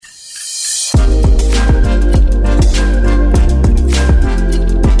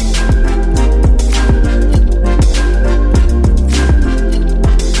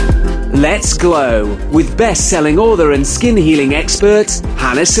Let's Glow with best-selling author and skin healing expert,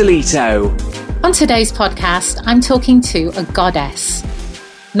 Hannah Solito. On today's podcast, I'm talking to a goddess.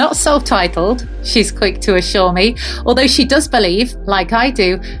 Not self-titled, she's quick to assure me, although she does believe, like I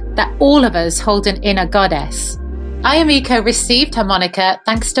do, that all of us hold an inner goddess. Ayamiko received her moniker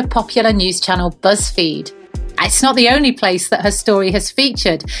thanks to popular news channel BuzzFeed. It's not the only place that her story has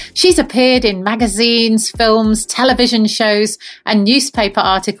featured. She's appeared in magazines, films, television shows, and newspaper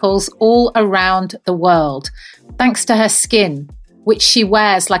articles all around the world, thanks to her skin, which she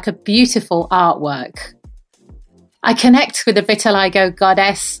wears like a beautiful artwork. I connect with the vitiligo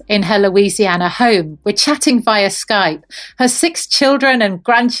goddess in her Louisiana home. We're chatting via Skype. Her 6 children and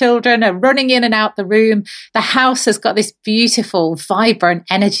grandchildren are running in and out the room. The house has got this beautiful, vibrant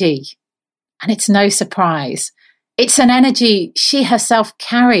energy. And it's no surprise. It's an energy she herself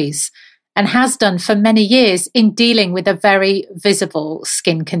carries and has done for many years in dealing with a very visible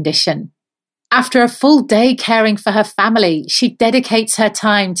skin condition. After a full day caring for her family, she dedicates her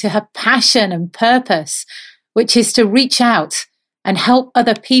time to her passion and purpose, which is to reach out and help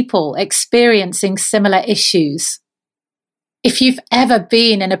other people experiencing similar issues. If you've ever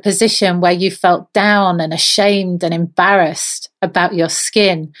been in a position where you felt down and ashamed and embarrassed about your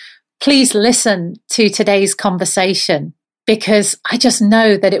skin, please listen to today's conversation, because I just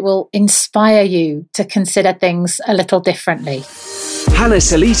know that it will inspire you to consider things a little differently. Hannah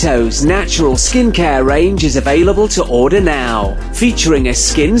Solito's natural skincare range is available to order now, featuring a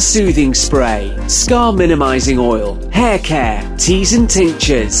skin soothing spray, scar minimizing oil, hair care, teas and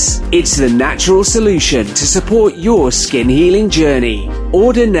tinctures. It's the natural solution to support your skin healing journey.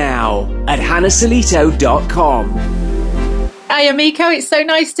 Order now at hannahsolito.com. Ayamiko, it's so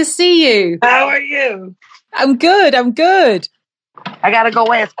nice to see you. How are you? I'm good. I gotta go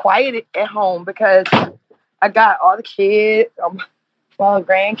where it's quiet at home because I got all the kids. All the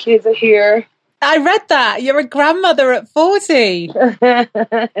grandkids are here. I read that. You're a grandmother at 40.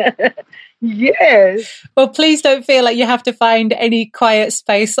 Yes. Well, please don't feel like you have to find any quiet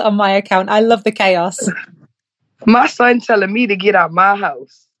space on my account. I love the chaos. My son telling me to get out my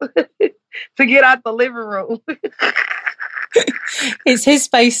house, to get out the living room. It's his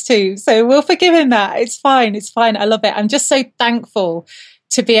space too, so we'll forgive him that. It's fine. I love it. I'm just so thankful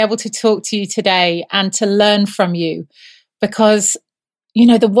to be able to talk to you today and to learn from you, because you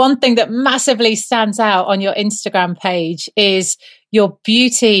know, the one thing that massively stands out on your Instagram page is your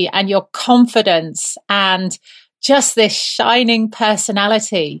beauty and your confidence and just this shining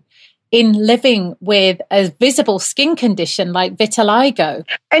personality in living with a visible skin condition like vitiligo.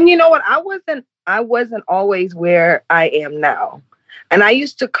 And you know what? I wasn't always where I am now. And I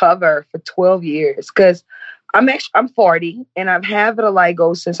used to cover for 12 years because I'm 40 and I've had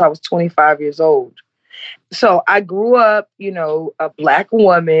vitiligo since I was 25 years old. So I grew up, a Black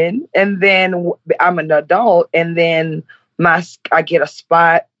woman, and then I'm an adult, and then I get a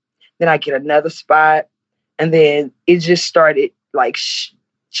spot, then I get another spot, and then it just started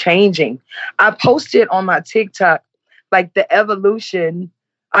changing. I posted on my TikTok the evolution.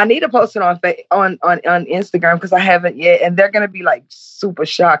 I need to post it on Instagram because I haven't yet, and they're gonna be super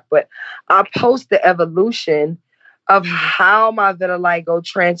shocked. But I post the evolution of how my vitiligo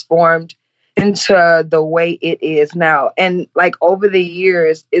transformed into the way it is now. And over the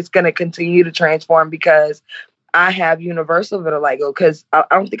years, it's going to continue to transform because I have universal vitiligo, because I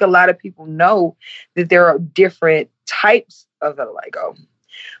don't think a lot of people know that there are different types of vitiligo.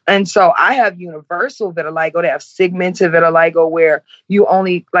 And so I have universal vitiligo. They have segmented vitiligo where you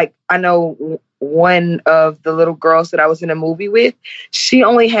only, I know one of the little girls that I was in a movie with, she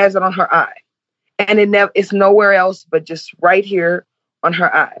only has it on her eye. And it's nowhere else but just right here on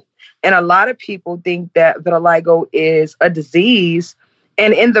her eye. And a lot of people think that vitiligo is a disease.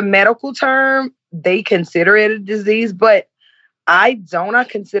 And in the medical term, they consider it a disease. But I don't. I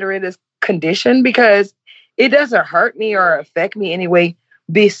consider it a condition because it doesn't hurt me or affect me anyway.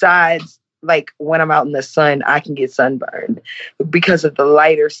 Besides, when I'm out in the sun, I can get sunburned because of the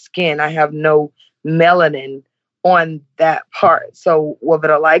lighter skin. I have no melanin on that part. So what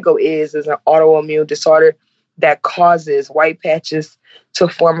vitiligo is an autoimmune disorder that causes white patches to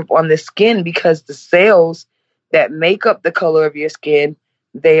form up on the skin because the cells that make up the color of your skin,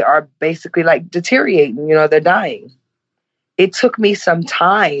 they are basically deteriorating, they're dying. It took me some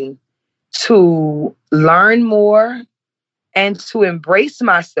time to learn more and to embrace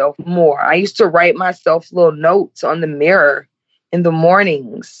myself more. I used to write myself little notes on the mirror in the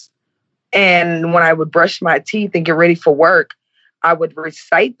mornings. And when I would brush my teeth and get ready for work, I would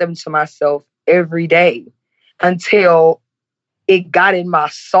recite them to myself every day until it got in my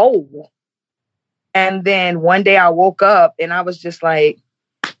soul. And then one day I woke up and I was just like,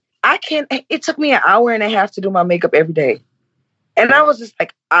 it took me an hour and a half to do my makeup every day. And I was just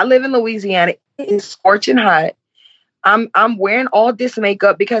like, I live in Louisiana. It's scorching hot. I'm wearing all this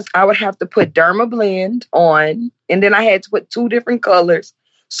makeup because I would have to put Dermablend on, and then I had to put 2 different colors,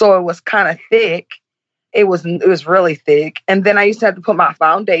 so it was kind of thick. It was really thick. And then I used to have to put my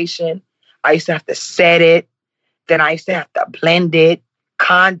foundation. I used to have to set it. Then I used to have to blend it,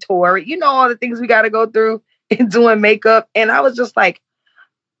 contour it. You know, all the things we got to go through in doing makeup. And I was just like,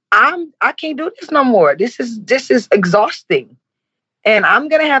 I can't do this no more. This is exhausting. And I'm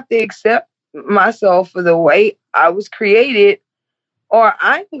going to have to accept myself for the way I was created, or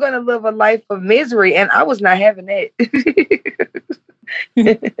I'm going to live a life of misery. And I was not having that.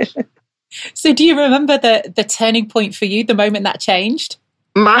 So do you remember the turning point for you, the moment that changed?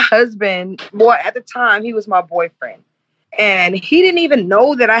 My husband, boy, at the time, he was my boyfriend. And he didn't even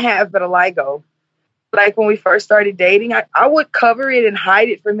know that I had vitiligo. Like when we first started dating, I would cover it and hide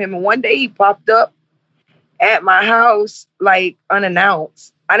it from him. And one day he popped up at my house, like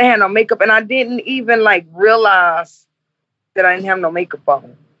unannounced. I didn't have no makeup, and I didn't even like realize that I didn't have no makeup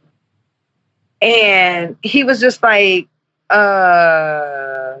on. And he was just like,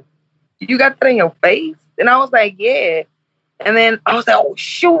 you got that in your face? And I was like, yeah. And then I was like, oh,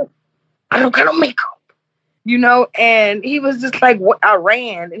 shoot, I don't got no makeup, you know? And he was just like, what? I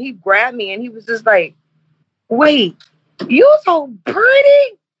ran, and he grabbed me, and he was just like, wait, you so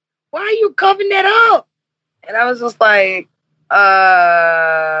pretty? Why are you covering that up? And I was just like,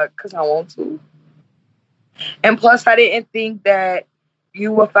 because I want to. And plus, I didn't think that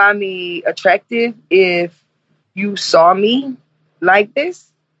you would find me attractive if you saw me like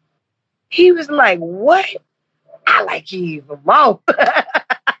this. He was like, what? I like you even more.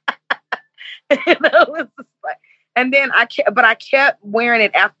 And then I kept wearing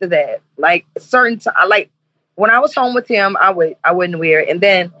it after that. Like certain time, like when I was home with him, I wouldn't wear it. And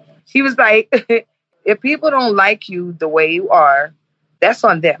then he was like, if people don't like you the way you are, that's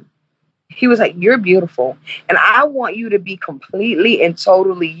on them. He was like, you're beautiful. And I want you to be completely and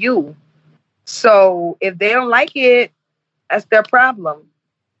totally you. So if they don't like it, that's their problem.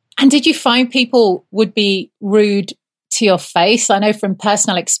 And did you find people would be rude to your face? I know from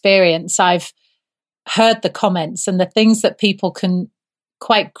personal experience, I've heard the comments and the things that people can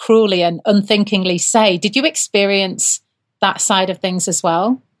quite cruelly and unthinkingly say. Did you experience that side of things as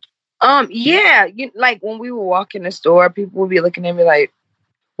well? Yeah. Like when we would walk in the store, people would be looking at me like,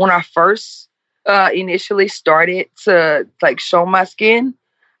 when I first initially started to like show my skin,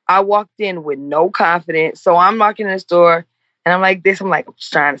 I walked in with no confidence. So I'm walking in the store and I'm like this. I'm like, I'm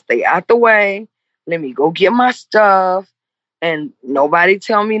just trying to stay out the way. Let me go get my stuff. And nobody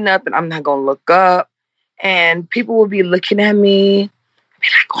tell me nothing. I'm not going to look up. And people will be looking at me. Be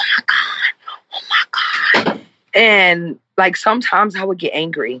like, oh my God. Oh my God. And like sometimes I would get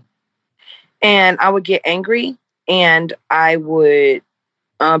angry. And I would get angry and I would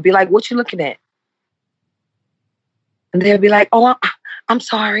be like, what you looking at? And they'll be like, oh, I'm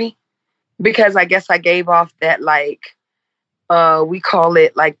sorry. Because I guess I gave off that, like, we call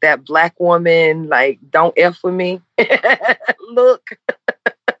it like that black woman, like, don't F with me. Look,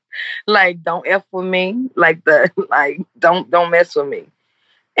 like, don't F with me. Like, don't mess with me.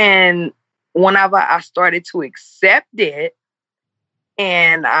 And whenever I started to accept it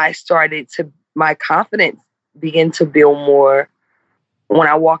and my confidence began to build more. When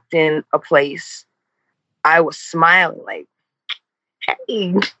I walked in a place, I was smiling like,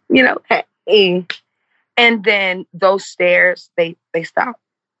 hey, hey. And then those stares, they stopped.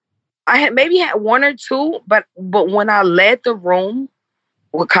 I had maybe had one or two, but when I led the room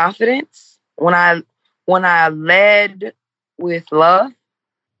with confidence, when I led with love,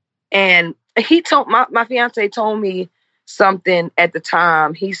 and he told my fiance told me something at the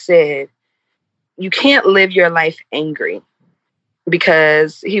time. He said, you can't live your life angry,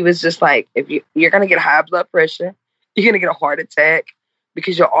 because he was just like, if you're going to get high blood pressure, you're going to get a heart attack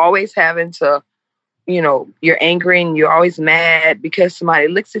because you're always having to, you're angry and you're always mad because somebody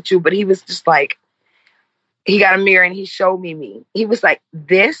looks at you. But he was just like, he got a mirror and he showed me. He was like,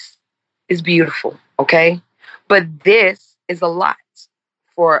 this is beautiful. Okay. But this is a lot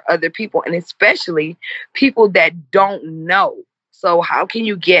for other people, and especially people that don't know. So how can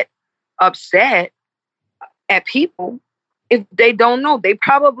you get upset at people if they don't know?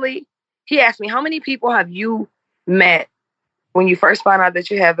 He asked me, how many people have you met when you first found out that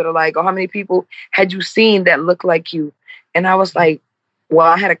you have vitiligo? How many people had you seen that look like you? And I was like, well,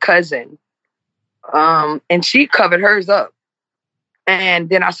 I had a cousin, and she covered hers up. And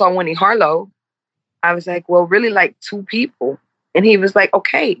then I saw Winnie Harlow. I was like, well, really like 2 people. And he was like,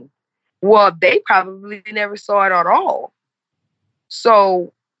 okay, well, they probably never saw it at all.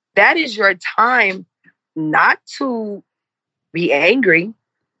 So that is your time not to be angry,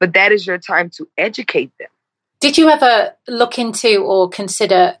 but that is your time to educate them. Did you ever look into or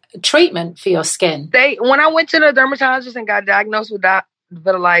consider treatment for your skin? When I went to the dermatologist and got diagnosed with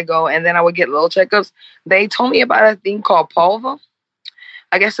vitiligo, and then I would get little checkups, they told me about a thing called Pulva.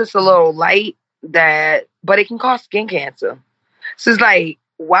 I guess it's a little light but it can cause skin cancer. So it's like,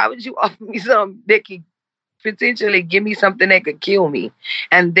 why would you offer me something that could potentially give me something that could kill me?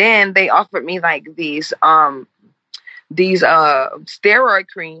 And then they offered me like these steroid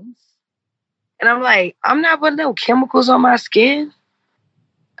creams. And I'm like, I'm not putting no chemicals on my skin.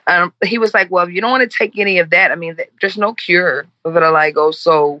 He was like, well, if you don't want to take any of that, I mean, there's no cure for vitiligo.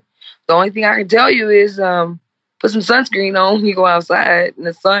 So the only thing I can tell you is put some sunscreen on when you go outside in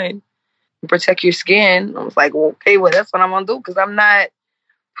the sun and protect your skin. I was like, well, okay, well, that's what I'm going to do, because I'm not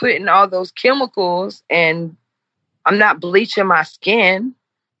putting all those chemicals and I'm not bleaching my skin.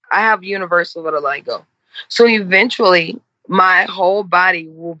 I have universal vitiligo. So eventually my whole body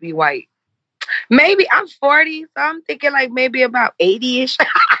will be white. Maybe I'm 40, so I'm thinking like maybe about 80-ish.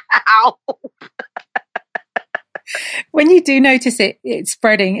 When you do notice it's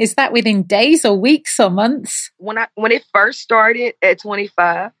spreading, is that within days or weeks or months? When it first started at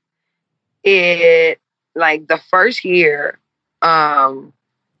 25, it like the first year,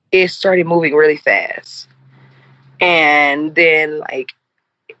 it started moving really fast. And then like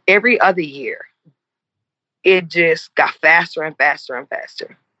every other year, it just got faster and faster and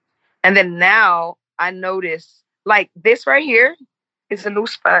faster. And then now I notice like this right here is a new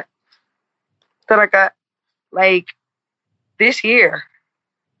spot that I got like this year.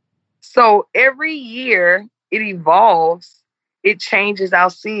 So every year it evolves, it changes.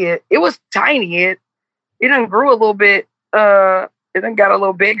 I'll see it. It was tiny. It done grew a little bit. It done got a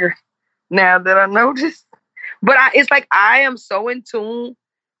little bigger now that I noticed. But it's like I am so in tune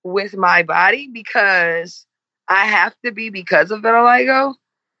with my body because I have to be because of vitiligo.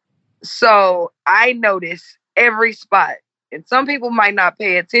 So I notice every spot. And some people might not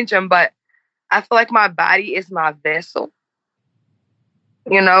pay attention, but I feel like my body is my vessel.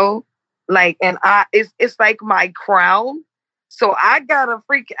 You know? Like, and it's like my crown. So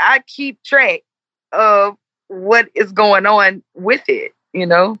I keep track of what is going on with it, you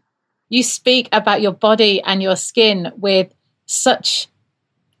know? You speak about your body and your skin with such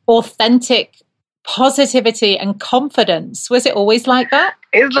authentic positivity and confidence. Was it always like that?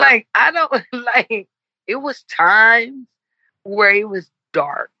 It's like, it was times where it was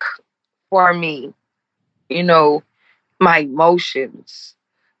dark for me. You know, my emotions,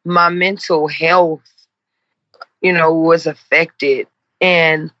 my mental health, you know, was affected.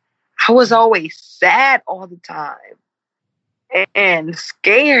 And I was always sad all the time and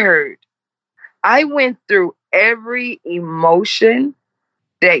scared. I went through every emotion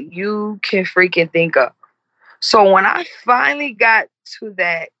that you can freaking think of. So when I finally got to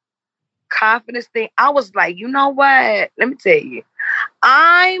that confidence thing, I was like, you know what? Let me tell you,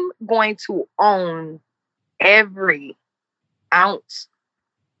 I'm going to own every ounce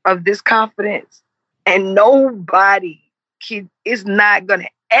of this confidence, and nobody is not going to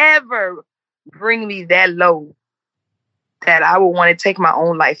ever bring me that low that I would want to take my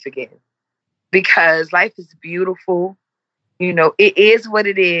own life again. Because life is beautiful. You know, it is what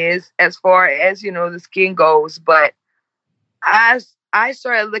it is as far as, you know, the skin goes. But I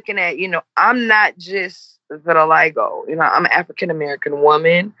started looking at, you know, I'm not just vitiligo. You know, I'm an African-American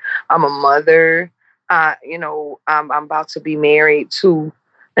woman. I'm a mother. You know, I'm about to be married to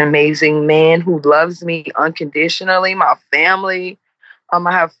an amazing man who loves me unconditionally. My family,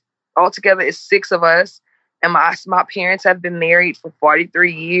 I have altogether it's 6 of us. And my parents have been married for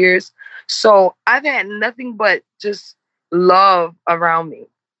 43 years. So I've had nothing but just love around me.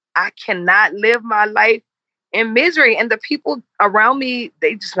 I cannot live my life in misery. And the people around me,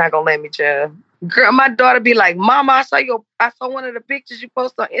 they just not going to let me, chill. Girl, my daughter be like, Mama, I saw one of the pictures you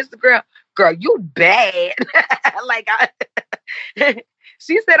post on Instagram. Girl, you bad.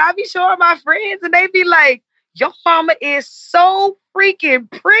 She said, I be showing my friends and they be like, your mama is so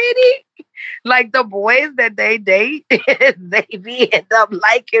freaking pretty. Like the boys that they date, they be end up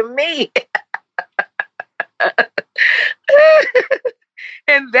liking me.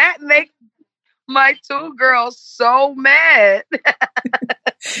 And that makes my 2 girls so mad.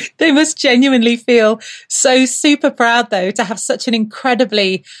 They must genuinely feel so super proud, though, to have such an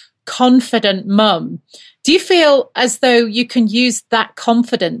incredibly confident mum. Do you feel as though you can use that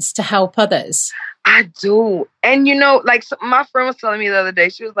confidence to help others? I do. And, you know, like my friend was telling me the other day,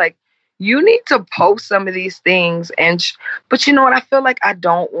 she was like, you need to post some of these things. But you know what? I feel like I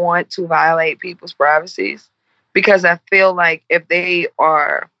don't want to violate people's privacies because I feel like if they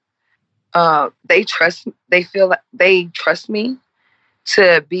are they feel like they trust me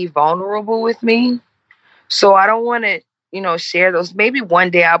to be vulnerable with me. So I don't want to, share those. Maybe one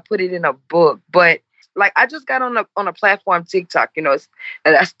day I'll put it in a book, but like I just got on a platform, TikTok,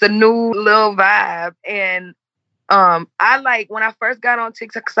 that's the new little vibe. And I like when I first got on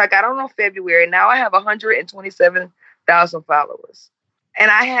TikTok, because I got on February. Now I have 127,000 followers.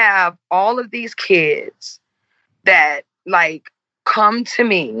 And I have all of these kids that like come to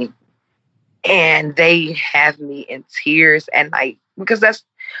me and they have me in tears at night, because that's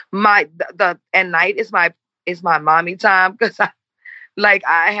at night is my mommy time, because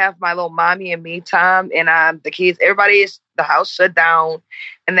I have my little mommy and me time, and the kids, the house shut down,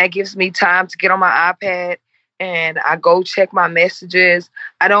 and that gives me time to get on my iPad and I go check my messages.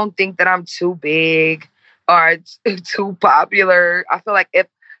 I don't think that I'm too big or too popular. I feel like if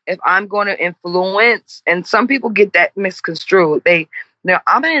I'm going to influence, and some people get that misconstrued, I'm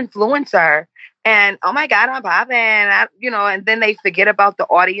an influencer, and oh my God, I'm popping, and then they forget about the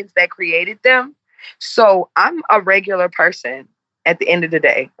audience that created them. So I'm a regular person at the end of the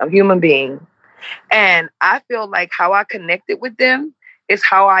day, a human being. And I feel like how I connected with them is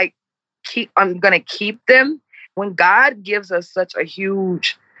how I'm going to keep them. When God gives us such a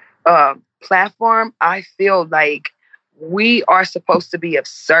huge platform, I feel like we are supposed to be of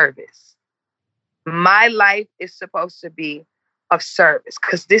service. My life is supposed to be of service,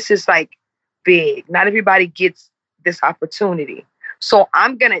 because this is like big. Not everybody gets this opportunity. So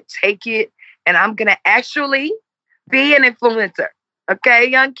I'm going to take it, and I'm going to actually be an influencer. Okay,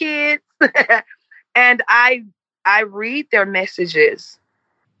 young kids? And I read their messages.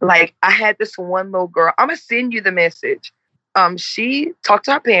 Like, I had this one little girl. I'm going to send you the message. She talked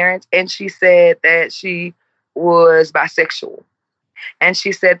to her parents, and she said that she was bisexual. And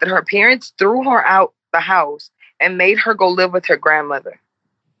she said that her parents threw her out the house and made her go live with her grandmother.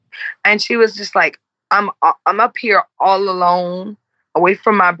 And she was just like, I'm up here all alone, away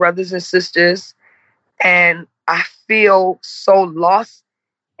from my brothers and sisters. And I feel so lost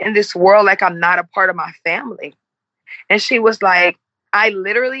in this world, like I'm not a part of my family. And she was like, I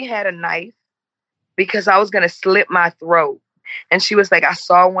literally had a knife because I was going to slit my throat. And she was like, I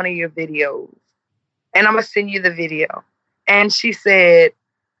saw one of your videos, and I'm going to send you the video. And she said,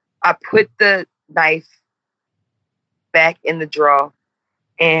 I put the knife back in the drawer,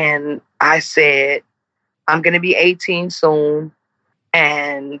 and I said, I'm going to be 18 soon,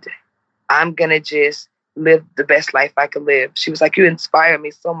 and I'm going to just live the best life I could live. She was like, you inspire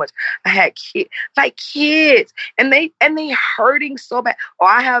me so much. I had kids, and they hurting so bad. Oh,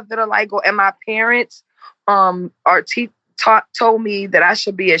 I have vitiligo, and my parents told me that I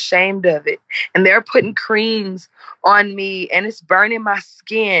should be ashamed of it, and they're putting creams on me, and it's burning my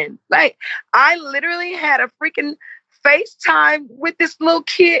skin. Like, I literally had a freaking FaceTime with this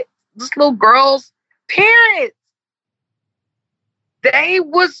little girl's parents. They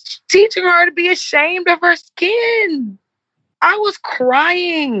was teaching her to be ashamed of her skin. I was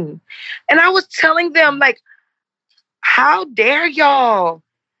crying. And I was telling them, like, how dare y'all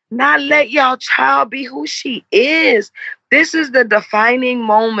not let y'all child be who she is? This is the defining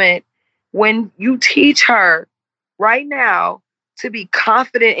moment when you teach her right now to be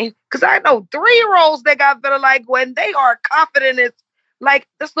confident in, because I know 3-year-olds that got vitiligo, and they are confident as, like,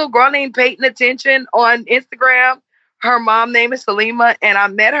 this little girl named Payton Attention on Instagram. Her mom name is Salima, and I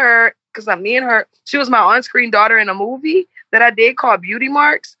met her because she was my on-screen daughter in a movie that I did called Beauty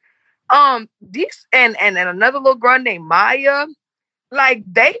Marks. This and another little girl named Maya, like,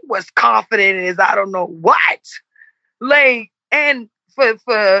 they was confident as I don't know what. Like, and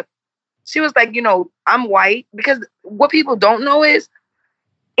for she was like, I'm white, because what people don't know is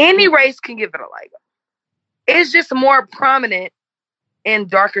any race can get vitiligo. It's just more prominent in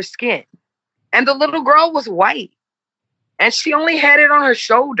darker skin. And the little girl was white. And she only had it on her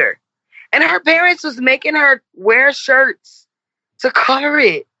shoulder. And her parents was making her wear shirts to cover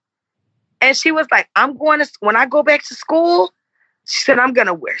it. And she was like, when I go back to school, she said, I'm going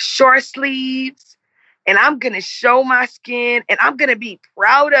to wear short sleeves, and I'm going to show my skin, and I'm going to be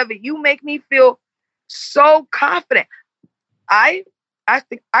proud of it. You make me feel so confident. I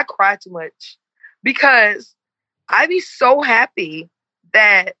think I cry too much, because I be so happy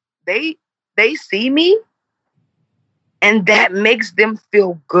that they see me, and that makes them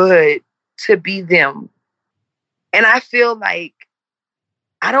feel good to be them. And I feel like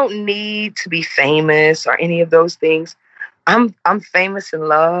I don't need to be famous or any of those things. I'm famous in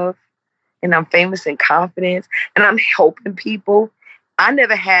love, and I'm famous in confidence, and I'm helping people. I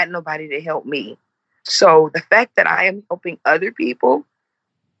never had nobody to help me. So the fact that I am helping other people,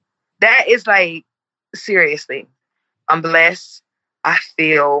 that is like, seriously, I'm blessed. I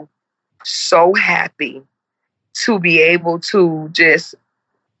feel so happy to be able to just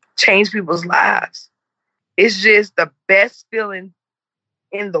change people's lives. It's just the best feeling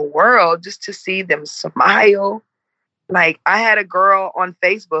in the world just to see them smile. Like, I had a girl on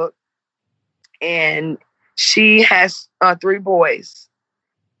Facebook and she has 3 boys.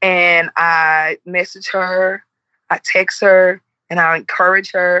 And I message her, I text her, and I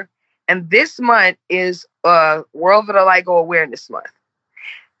encourage her. And this month is World Vitiligo Awareness Month.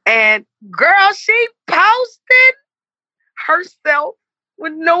 And girl, she posted herself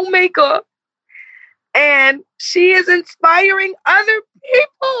with no makeup. And she is inspiring other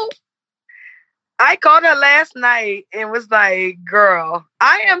people. I called her last night and was like, girl,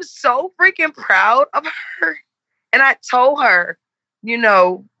 I am so freaking proud of her. And I told her, you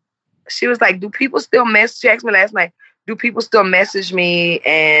know, she was like, do people still message? She asked me last night, do people still message me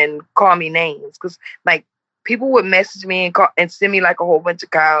and call me names? Because, like, people would message me and send me, like, a whole bunch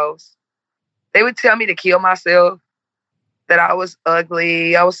of cows. They would tell me to kill myself, that I was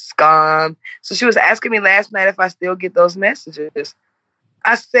ugly, I was scum. So she was asking me last night if I still get those messages.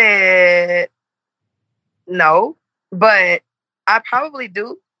 I said, no, but I probably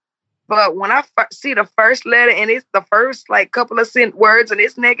do. But when I see the first letter and it's the first, like, couple of words and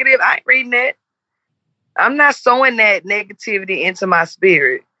it's negative, I ain't reading it. I'm not sowing that negativity into my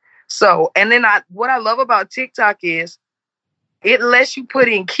spirit. So, and then what I love about TikTok is it lets you put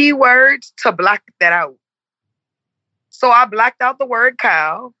in keywords to block that out. So I blocked out the word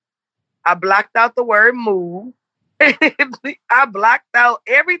cow. I blocked out the word moo. I blocked out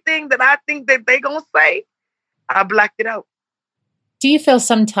everything that I think that they gonna say. I blocked it out. Do you feel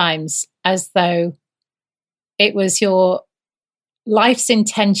sometimes as though it was your life's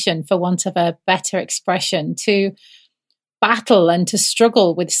intention, for want of a better expression, to battle and to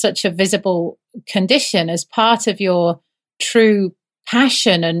struggle with such a visible condition as part of your true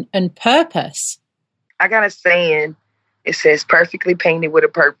passion and purpose? I got a saying. It says perfectly painted with a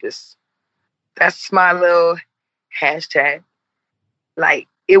purpose. That's my little hashtag. Like,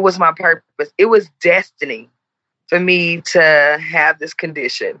 it was my purpose. It was destiny for me to have this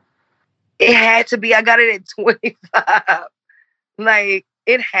condition. It had to be. I got it at 25. Like,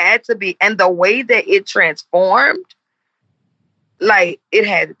 it had to be. And the way that it transformed, like, it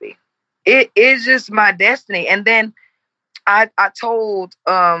had to be. It is just my destiny. And then I told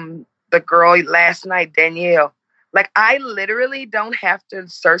the girl last night, Danielle, like, I literally don't have to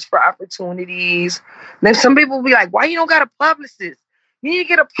search for opportunities. Then some people will be like, why you don't got a publicist? You need to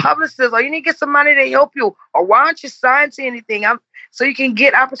get a publicist, or you need to get somebody to help you, or why aren't you signed to anything? So you can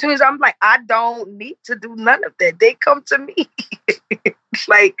get opportunities. I'm like, I don't need to do none of that. They come to me. It's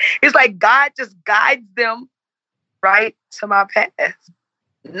like God just guides them right to my path.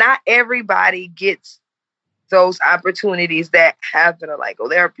 Not everybody gets those opportunities that have vitiligo.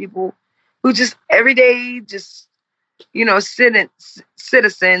 There are people who just every day just, you know,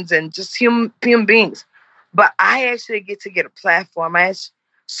 citizens and just human beings. But I actually get a platform.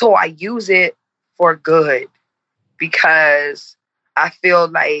 So I use it for good, because I feel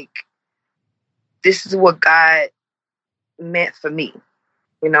like this is what God meant for me,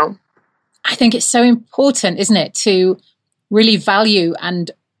 you know? I think it's so important, isn't it, to really value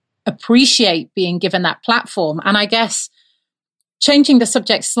and appreciate being given that platform. And I guess changing the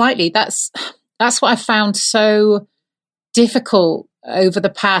subject slightly, that's what I found so difficult over the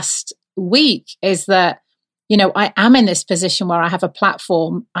past week, is that, you know, I am in this position where I have a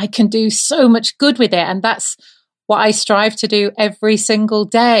platform. I can do so much good with it. And that's what I strive to do every single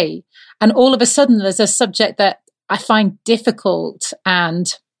day. And all of a sudden, there's a subject that I find difficult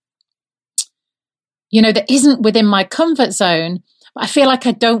and, you know, that isn't within my comfort zone. But I feel like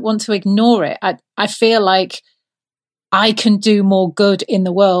I don't want to ignore it. I feel like I can do more good in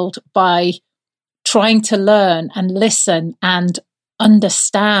the world by trying to learn and listen and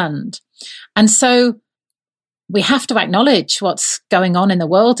understand. And so we have to acknowledge what's going on in the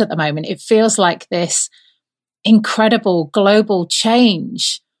world at the moment. It feels like this incredible global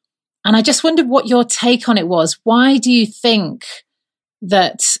change. And I just wondered what your take on it was. Why do you think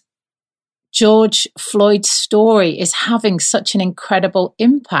that George Floyd's story is having such an incredible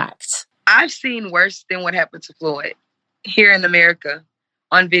impact? I've seen worse than what happened to Floyd here in America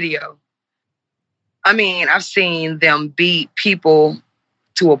on video. I mean, I've seen them beat people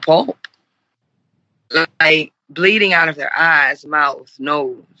to a pulp, like bleeding out of their eyes, mouth,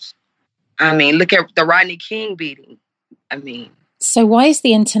 nose. I mean, look at the Rodney King beating. I mean. So why is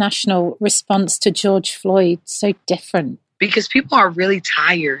the international response to George Floyd so different? Because people are really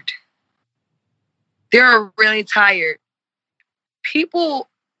tired. They're really tired. People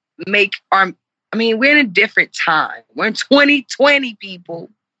we're in a different time. We're in 2020, people.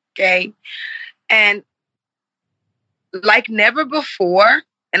 Okay. And like never before,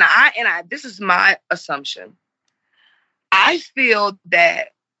 and I this is my assumption. I feel that,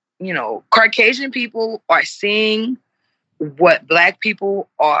 Caucasian people are seeing what Black people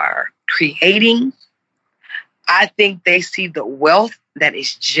are creating. I think they see the wealth that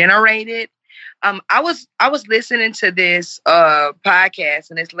is generated. I was listening to this podcast,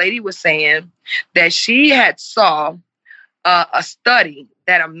 and this lady was saying that she had saw a study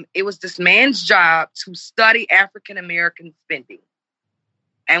that it was this man's job to study African American spending.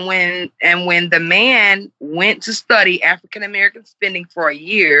 And when the man went to study African American spending for a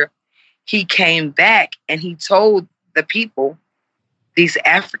year, he came back and he told the people, these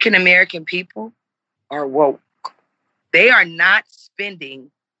African American people are woke. They are not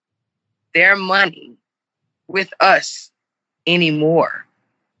spending their money with us anymore.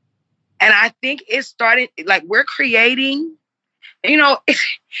 And I think it started, like, we're creating,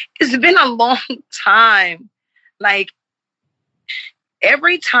 it's been a long time. Like,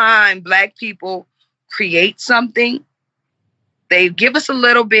 every time Black people create something, they give us a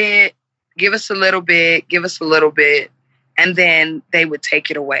little bit, give us a little bit, give us a little bit, and then they would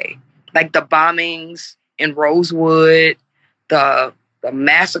take it away. Like the bombings in Rosewood, the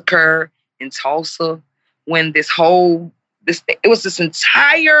massacre in Tulsa, when it was this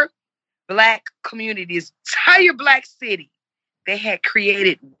entire Black community, this entire Black city, they had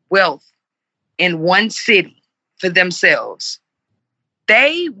created wealth in one city for themselves.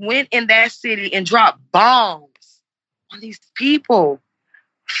 They went in that city and dropped bombs on these people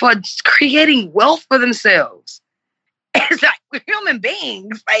for creating wealth for themselves. It's like, we're human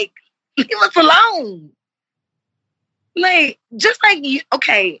beings. Like, leave us alone. Like, just like you,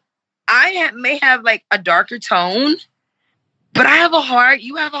 okay, may have like a darker tone, but I have a heart.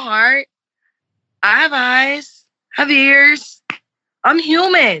 You have a heart. I have eyes, I have ears. I'm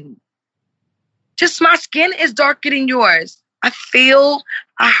human. Just my skin is darker than yours. I feel,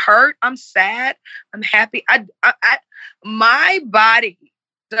 I hurt, I'm sad, I'm happy. My body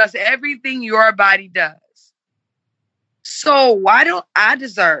does everything your body does. So why don't I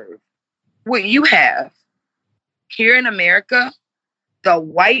deserve what you have? Here in America, the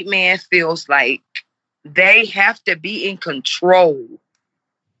white man feels like they have to be in control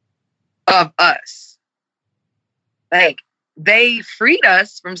of us. Like, they freed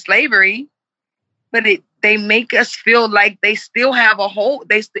us from slavery, but they make us feel like they still have a hold.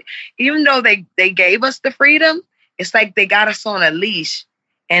 Even though they gave us the freedom, it's like they got us on a leash,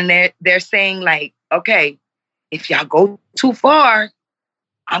 and they're saying like, okay, if y'all go too far,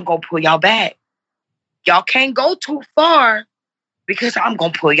 I'm gonna pull y'all back. Y'all can't go too far because I'm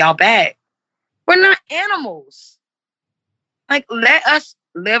gonna pull y'all back. We're not animals. Like, let us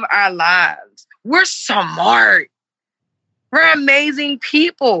live our lives. We're smart. We're amazing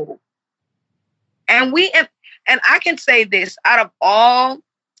people. And I can say this, out of all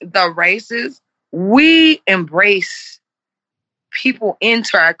the races, we embrace people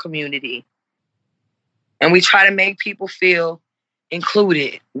into our community. And we try to make people feel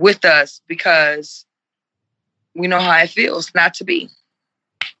included with us because we know how it feels not to be.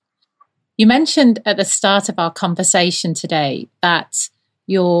 You mentioned at the start of our conversation today that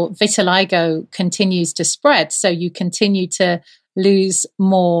your vitiligo continues to spread, so you continue to lose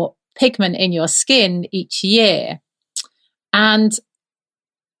more pigment in your skin each year. And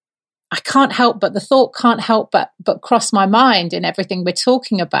I can't help but, the thought can't help but cross my mind in everything we're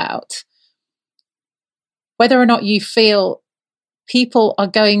talking about. Whether or not you feel people are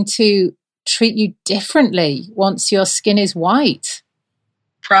going to treat you differently once your skin is white.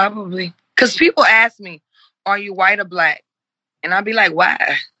 Probably. Because people ask me, are you white or Black? And I'll be like,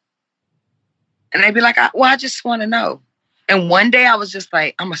 why? And they'd be like, I just want to know. And one day I was just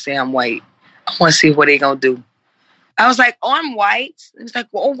like, I'm going to say I'm white. I want to see what they going to do. I was like, oh, I'm white. And it's like,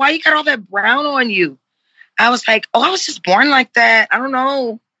 well, why you got all that brown on you? I was like, oh, I was just born like that. I don't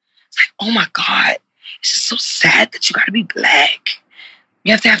know. It's like, oh my God. It's just so sad that you got to be Black.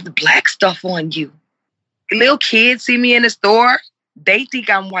 You have to have the Black stuff on you. Little kids see me in the store. They think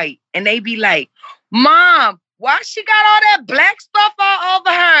I'm white. And they be like, Mom, why she got all that Black stuff all over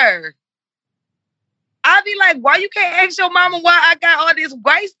her? I be like, why you can't ask your mama why I got all this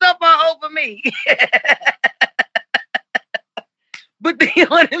white stuff all over me? But they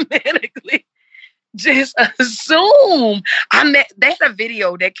automatically just assume. They had a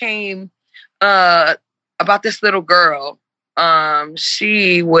video that came about this little girl. Her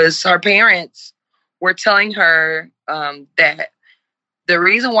parents were telling her that the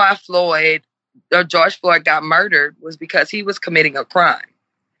reason why George Floyd got murdered was because he was committing a crime,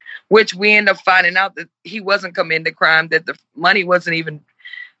 which we end up finding out that he wasn't committing the crime, that the money wasn't even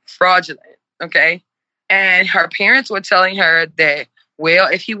fraudulent, okay? And her parents were telling her that, well,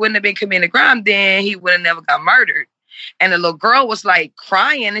 if he wouldn't have been committing a crime, then he would have never got murdered. And the little girl was like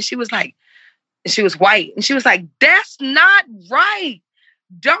crying, and she was like, she was white, and she was like, that's not right.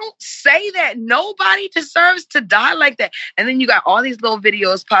 Don't say that. Nobody deserves to die like that. And then you got all these little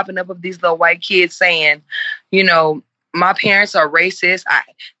videos popping up of these little white kids saying, you know, my parents are racist.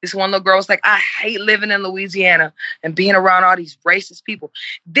 This one little girl was like, I hate living in Louisiana and being around all these racist people.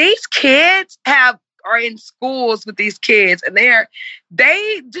 These kids are in schools with these kids, and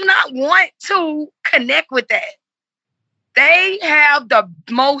they do not want to connect with that. They have the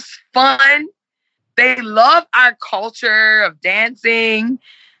most fun. They love our culture of dancing.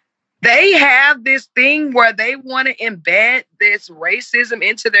 They have this thing where they want to embed this racism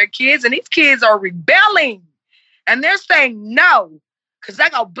into their kids, and these kids are rebelling. And they're saying no, because I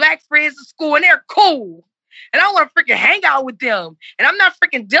got black friends at school, and they're cool. And I want to freaking hang out with them. And I'm not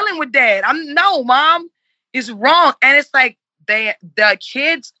freaking dealing with that. No, Mom, it's wrong. And it's like the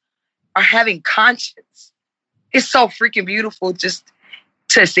kids are having conscience. It's so freaking beautiful just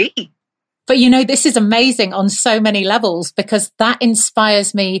to see. But, you know, this is amazing on so many levels, because that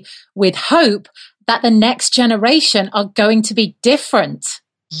inspires me with hope that the next generation are going to be different.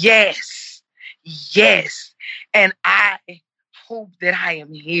 Yes. Yes. And I hope that I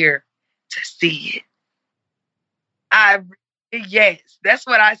am here to see it. Yes, that's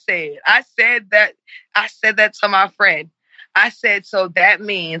what I said. I said that to my friend. I said, so that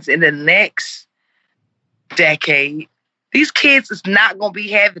means in the next decade, these kids is not going to be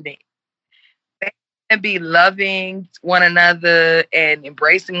having it. They're going to be loving one another and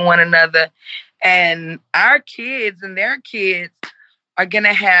embracing one another. And our kids and their kids are going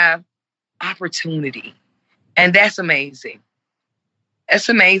to have opportunity. And that's amazing. That's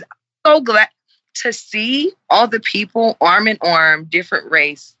amazing. I'm so glad to see all the people arm in arm, different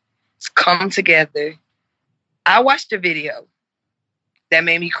race, come together. I watched a video that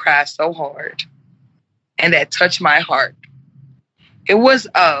made me cry so hard and that touched my heart. It was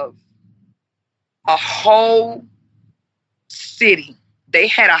of a whole city. They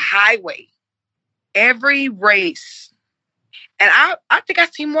had a highway, every race. And I think I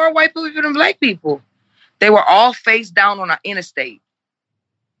see more white people than black people. They were all face down on an interstate.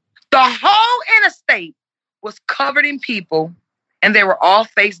 The whole interstate was covered in people, and they were all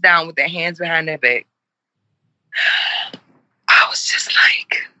face down with their hands behind their back. I was just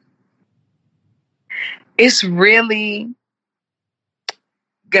like, it's really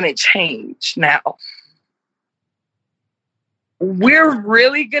going to change now. We're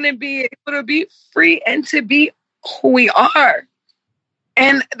really going to be able to be free and to be who we are.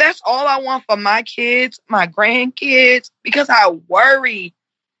 And that's all I want for my kids, my grandkids, because I worry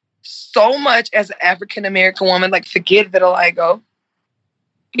so much as an African-American woman, like forget vitiligo,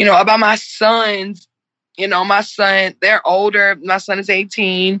 you know, about my sons. You know, my son, they're older. My son is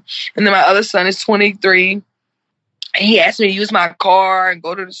 18, and then my other son is 23. And he asked me to use my car and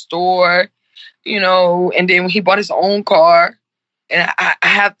go to the store, you know, and then he bought his own car. And I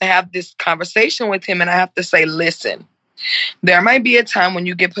have to have this conversation with him, and I have to say, listen, there might be a time when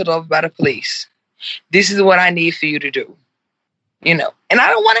you get put over by the police. This is what I need for you to do. You know, and I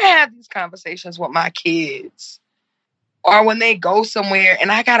don't want to have these conversations with my kids or when they go somewhere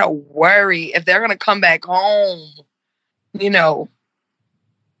and I got to worry if they're going to come back home. You know,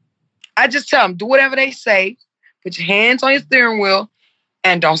 I just tell them, do whatever they say, put your hands on your steering wheel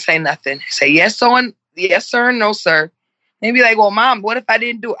and don't say nothing. Say yes, sir, and no, sir. And be like, well, Mom, what if I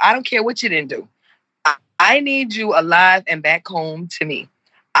didn't do it? I don't care what you didn't do. I need you alive and back home to me.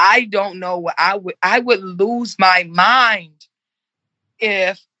 I don't know what I would lose my mind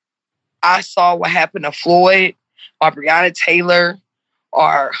if I saw what happened to Floyd or Breonna Taylor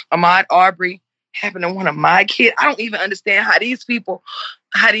or Ahmaud Arbery happen to one of my kids. I don't even understand how these people,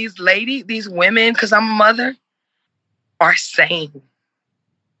 how these women, because I'm a mother, are sane.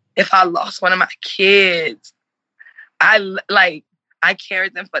 If I lost one of my kids, I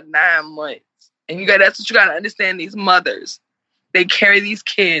carried them for 9 months. And that's what you got to understand, these mothers. They carry these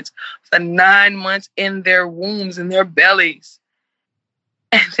kids for 9 months in their wombs, in their bellies.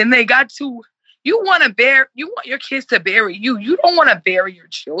 And then they got to, you want your kids to bury you. You don't want to bury your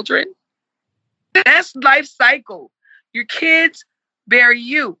children. That's life cycle. Your kids bury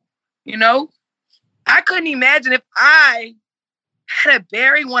you, you know? I couldn't imagine if I had to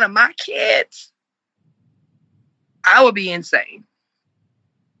bury one of my kids. I would be insane.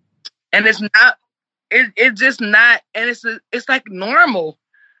 And it's just not, and it's like normal.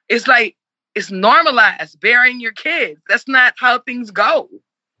 It's like, it's normalized burying your kids. That's not how things go.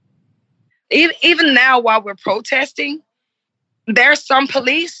 Even now, while we're protesting, There's some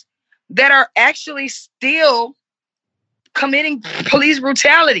police that are actually still committing police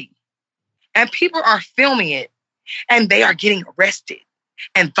brutality. And people are filming it. And they are getting arrested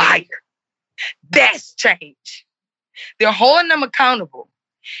and fired. That's change. They're holding them accountable.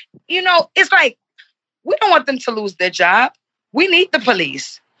 You know, it's like, we don't want them to lose their job. We need the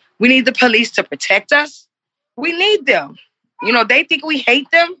police. We need the police to protect us. We need them. You know, they think we hate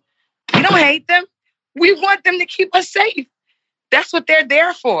them. We don't hate them. We want them to keep us safe. That's what they're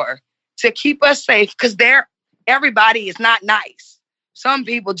there for, to keep us safe, because everybody is not nice. Some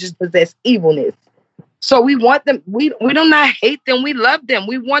people just possess evilness. So we want them. We do not hate them. We love them.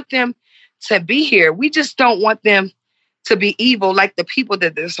 We want them to be here. We just don't want them to be evil like the people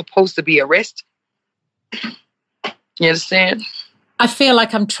that they're supposed to be arrested. You understand? I feel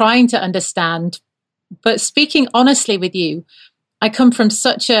like I'm trying to understand, but speaking honestly with you, I come from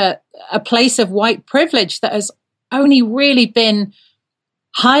such a place of white privilege that has only really been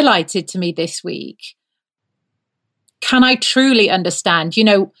highlighted to me this week. Can I truly understand, you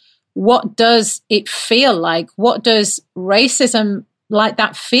know, what does it feel like? What does racism like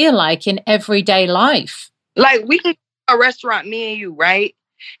that feel like in everyday life? Like, we can go to a restaurant, me and you, right?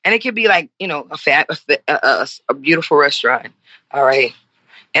 And it could be like, you know, a beautiful restaurant. All right.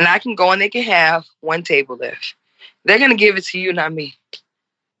 And I can go and they can have one table left. They're going to give it to you, not me.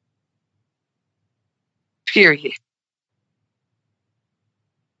 Period.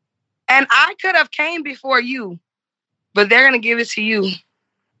 And I could have came before you, but they're going to give it to you,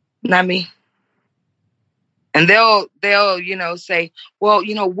 not me. And they'll, you know, say, well,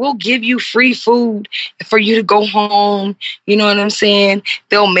 you know, we'll give you free food for you to go home. You know what I'm saying?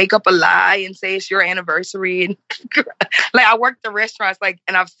 They'll make up a lie and say it's your anniversary. And like, I worked in restaurants, like,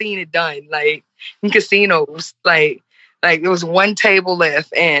 and I've seen it done, like in casinos, like there was one table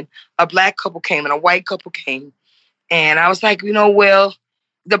left and a black couple came and a white couple came. And I was like, you know, well,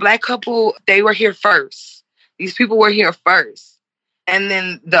 the black couple, they were here first. These people were here first. And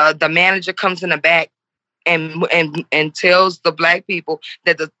then the manager comes in the back and tells the black people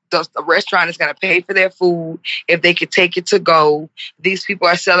that the restaurant is going to pay for their food if they could take it to go. These people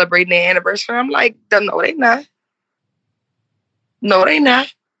are celebrating their anniversary. I'm like, no, they not. No, they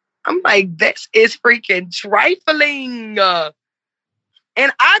not. I'm like, this is freaking trifling. And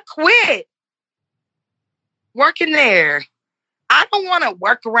I quit working there. I don't want to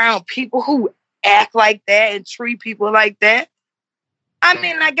work around people who act like that and treat people like that. I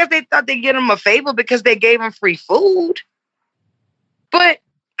mean, I guess they thought they'd get them a favor because they gave them free food. But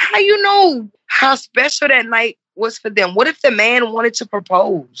how you know how special that night was for them? What if the man wanted to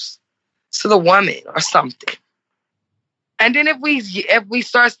propose to the woman or something? And then if we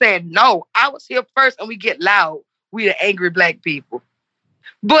start saying, no, I was here first, and we get loud, we the angry black people.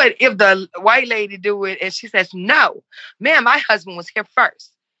 But if the white lady do it and she says, no, man, my husband was here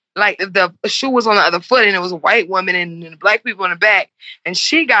first. Like if the shoe was on the other foot and it was a white woman and the black people in the back and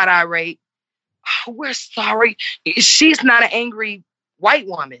she got irate, oh, we're sorry. She's not an angry white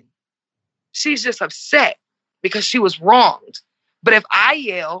woman. She's just upset because she was wronged. But if I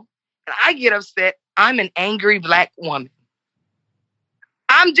yell and I get upset, I'm an angry black woman.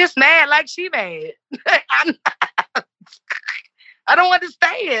 I'm just mad like she mad. I don't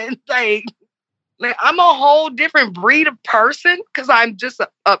understand. Like I'm a whole different breed of person because I'm just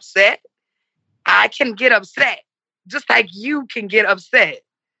upset. I can get upset just like you can get upset.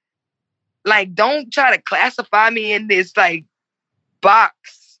 Like, don't try to classify me in this like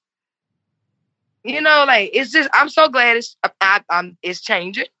box. You know, like it's just. I'm so glad it's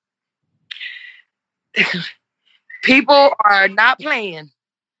changing. People are not playing,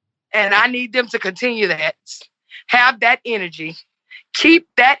 and I need them to continue that. Have that energy. Keep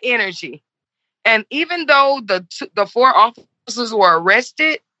that energy. And even though the 4 officers were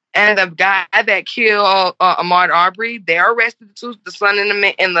arrested and the guy that killed Ahmaud Arbery, they're arrested too, the son and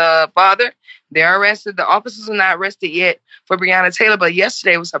the father, they're arrested. The officers are not arrested yet for Breonna Taylor, but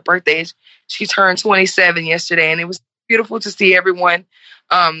yesterday was her birthday. She turned 27 yesterday, and it was beautiful to see everyone,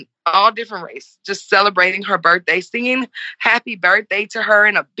 all different race, just celebrating her birthday, singing happy birthday to her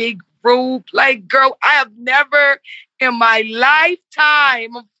in a big group. Like, girl, I have never in my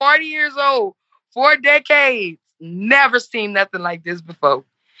lifetime, I'm 40 years old, 4 decades, never seen nothing like this before.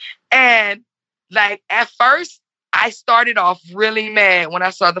 And like at first, I started off really mad when I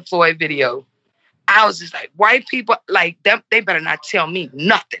saw the Floyd video. I was just like, white people, like them, they better not tell me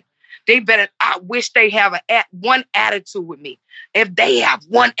nothing. I wish they have one attitude with me. If they have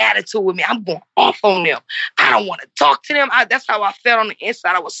one attitude with me, I'm going off on them. I don't want to talk to them. That's how I felt on the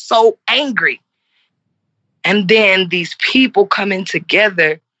inside. I was so angry. And then these people coming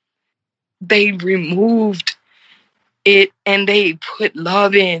together, they removed and they put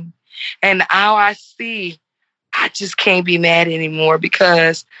love in. And now I see, I just can't be mad anymore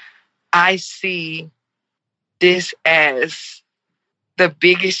because I see this as the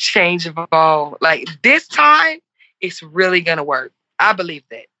biggest change of all. Like, this time, it's really going to work. I believe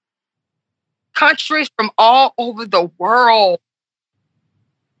that. Countries from all over the world,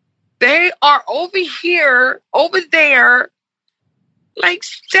 they are over here, over there, like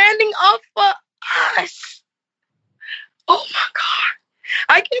standing up for us. Oh my God.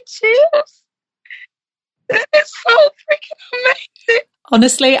 I get chills. That is so freaking amazing.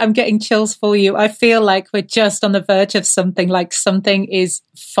 Honestly, I'm getting chills for you. I feel like we're just on the verge of something, like something is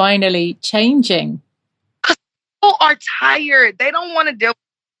finally changing. Because people are tired. They don't want to deal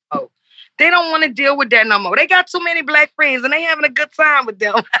with it. They don't want to deal with that no more. They got too many black friends and they having a good time with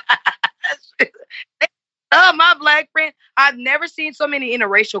them. They love my black friend. I've never seen so many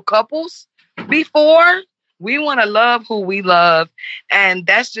interracial couples before. We want to love who we love. And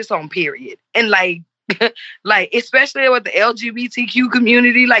that's just on period. And like especially with the LGBTQ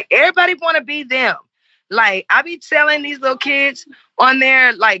community, like everybody want to be them. Like I be telling these little kids on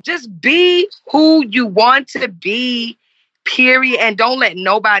there, like just be who you want to be, period. And don't let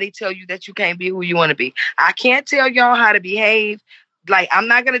nobody tell you that you can't be who you want to be. I can't tell y'all how to behave. Like I'm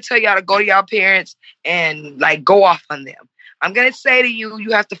not going to tell y'all to go to y'all parents and like go off on them. I'm going to say to you,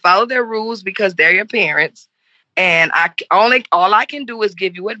 you have to follow their rules because they're your parents. And all I can do is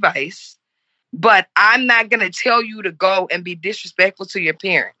give you advice. But I'm not going to tell you to go and be disrespectful to your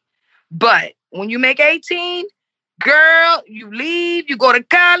parent. But when you make 18, girl, you leave, you go to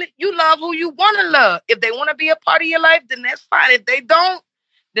college, you love who you want to love. If they want to be a part of your life, then that's fine. If they don't,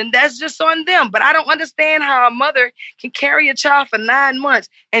 then that's just on them. But I don't understand how a mother can carry a child for 9 months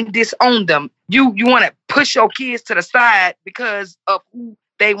and disown them. You want to push your kids to the side because of who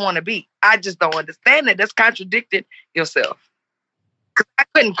they want to be. I just don't understand that. That's contradicting yourself. Because I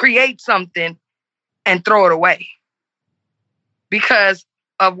couldn't create something and throw it away because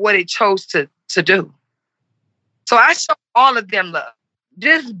of what it chose to do. So I show all of them love.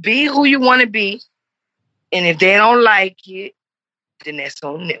 Just be who you want to be. And if they don't like it, then that's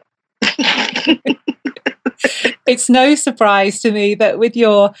on them. It's no surprise to me that with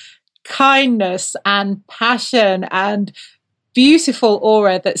your kindness and passion and beautiful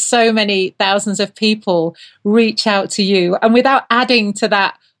aura that so many thousands of people reach out to you, and without adding to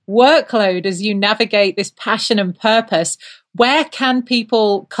that workload as you navigate this passion and purpose, where can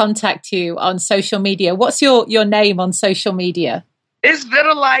people contact you on social media? What's your name on social media? It's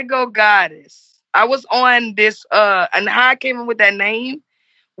Vitiligo Goddess. I was on this, and how I came in with that name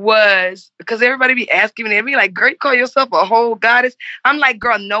was because everybody be asking me, they be like, girl, you call yourself a whole goddess? I'm like,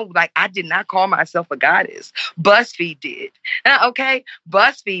 girl, no, like I did not call myself a goddess. BuzzFeed did. Okay,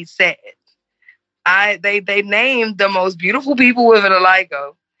 BuzzFeed said they named the most beautiful people with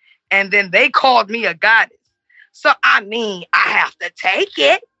vitiligo, and then they called me a goddess. So I mean, I have to take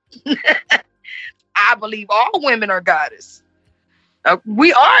it. I believe all women are goddess.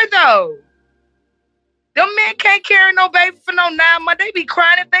 We are though. Them men can't carry no baby for no 9 months. They be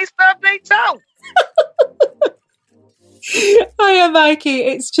crying if they stub their toe. Hiya,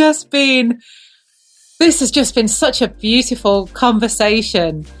 Mikey. This has just been such a beautiful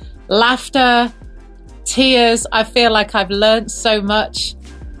conversation. Laughter, tears. I feel like I've learned so much.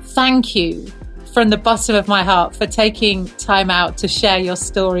 Thank you from the bottom of my heart for taking time out to share your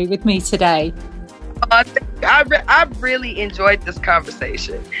story with me today. I really enjoyed this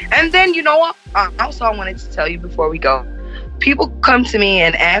conversation. And then, you know what? Also, I wanted to tell you before we go, people come to me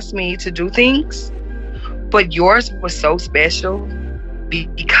and ask me to do things, but yours was so special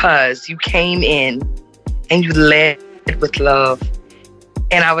because you came in and you led with love.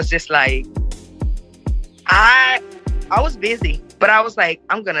 And I was just like, I was busy, but I was like,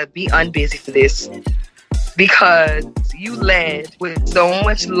 I'm going to be unbusy for this because you led with so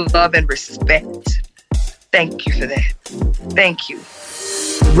much love and respect. Thank you for that. Thank you.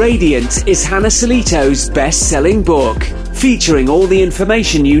 Radiant is Hannah Solito's best-selling book, featuring all the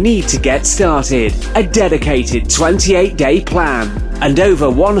information you need to get started, a dedicated 28-day plan, and over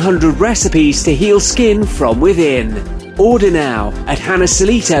 100 recipes to heal skin from within. Order now at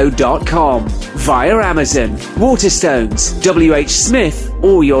hannahsolito.com, via Amazon, Waterstones, WH Smith,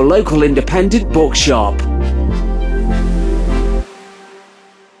 or your local independent bookshop.